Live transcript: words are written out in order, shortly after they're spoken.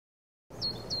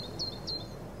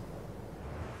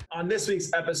On this week's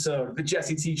episode of the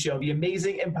Jesse T Show, the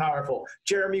amazing and powerful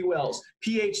Jeremy Wells,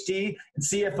 PhD and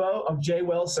CFO of J.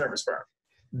 Wells Service Firm.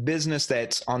 Business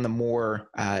that's on the more,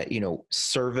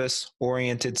 service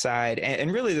oriented side.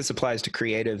 And really this applies to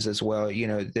creatives as well,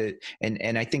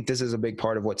 and I think this is a big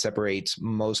part of what separates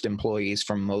most employees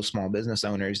from most small business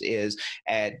owners is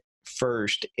at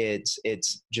first it's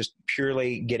just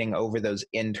purely getting over those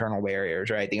internal barriers,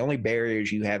 right? The only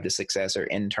barriers you have to success are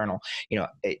internal,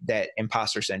 that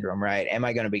imposter syndrome, right? Am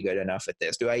I going to be good enough at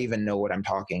this? Do I even know what I'm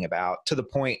talking about? To the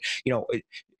point,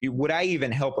 would I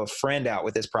even help a friend out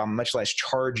with this problem, much less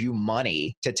charge you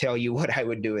money to tell you what I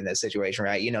would do in this situation,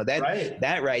 right?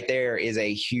 That right there is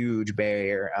a huge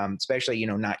barrier, especially,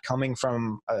 not coming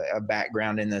from a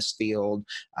background in this field,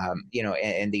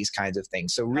 and these kinds of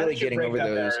things. So really getting over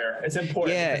those. Barrier? It's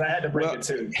important because I had to break it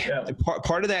too. Yeah.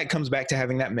 Part of that comes back to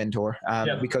having that mentor,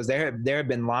 because there have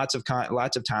been lots of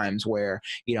times where,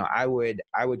 I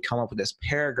would come up with this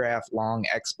paragraph long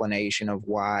explanation of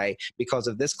why, because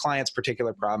of this client's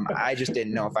particular problem, I just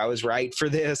didn't know if I was right for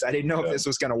this. I didn't know if this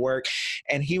was going to work.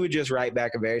 And he would just write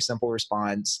back a very simple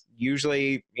response,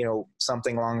 usually,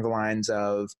 something along the lines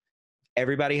of,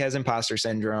 everybody has imposter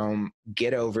syndrome,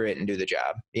 get over it and do the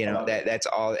job. That's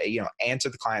all, answer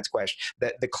the client's question.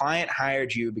 That the client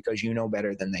hired you because you know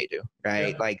better than they do, right?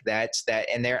 Yeah. Like that's that.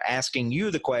 And they're asking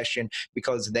you the question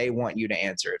because they want you to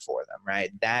answer it for them, right?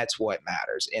 That's what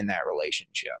matters in that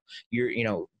relationship.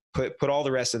 Put all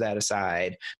the rest of that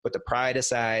aside, put the pride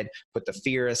aside, put the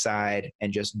fear aside,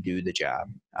 and just do the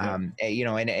job. Yeah.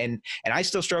 And I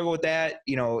still struggle with that.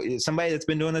 Somebody that's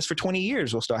been doing this for 20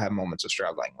 years will still have moments of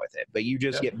struggling with it, but you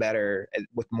just get better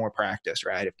with more practice,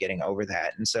 right? Of getting over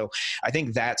that. And so I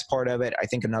think that's part of it. I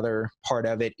think another part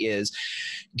of it is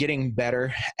getting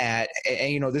better at,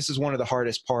 and this is one of the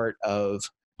hardest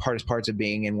parts of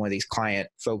being in one of these client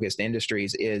focused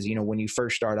industries is, when you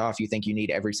first start off, you think you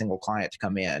need every single client to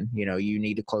come in, you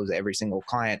need to close every single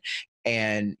client.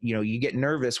 And, you get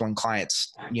nervous when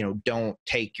clients, don't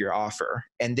take your offer.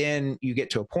 And then you get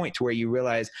to a point to where you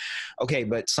realize, okay,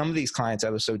 but some of these clients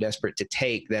I was so desperate to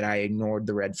take that I ignored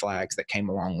the red flags that came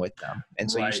along with them.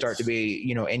 And so you start to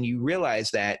be, and you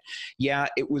realize that,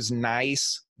 it was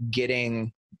nice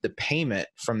getting the payment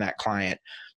from that client,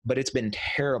 but it's been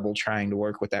terrible trying to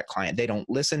work with that client. They don't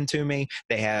listen to me.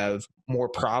 They have more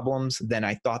problems than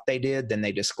I thought they did, than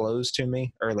they disclosed to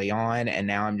me early on. And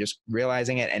now I'm just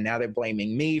realizing it. And now they're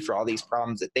blaming me for all these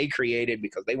problems that they created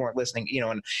because they weren't listening,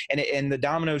 and the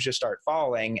dominoes just start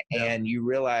falling. Yeah. And you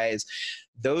realize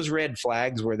those red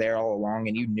flags were there all along,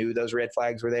 and you knew those red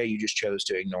flags were there. You just chose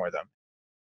to ignore them.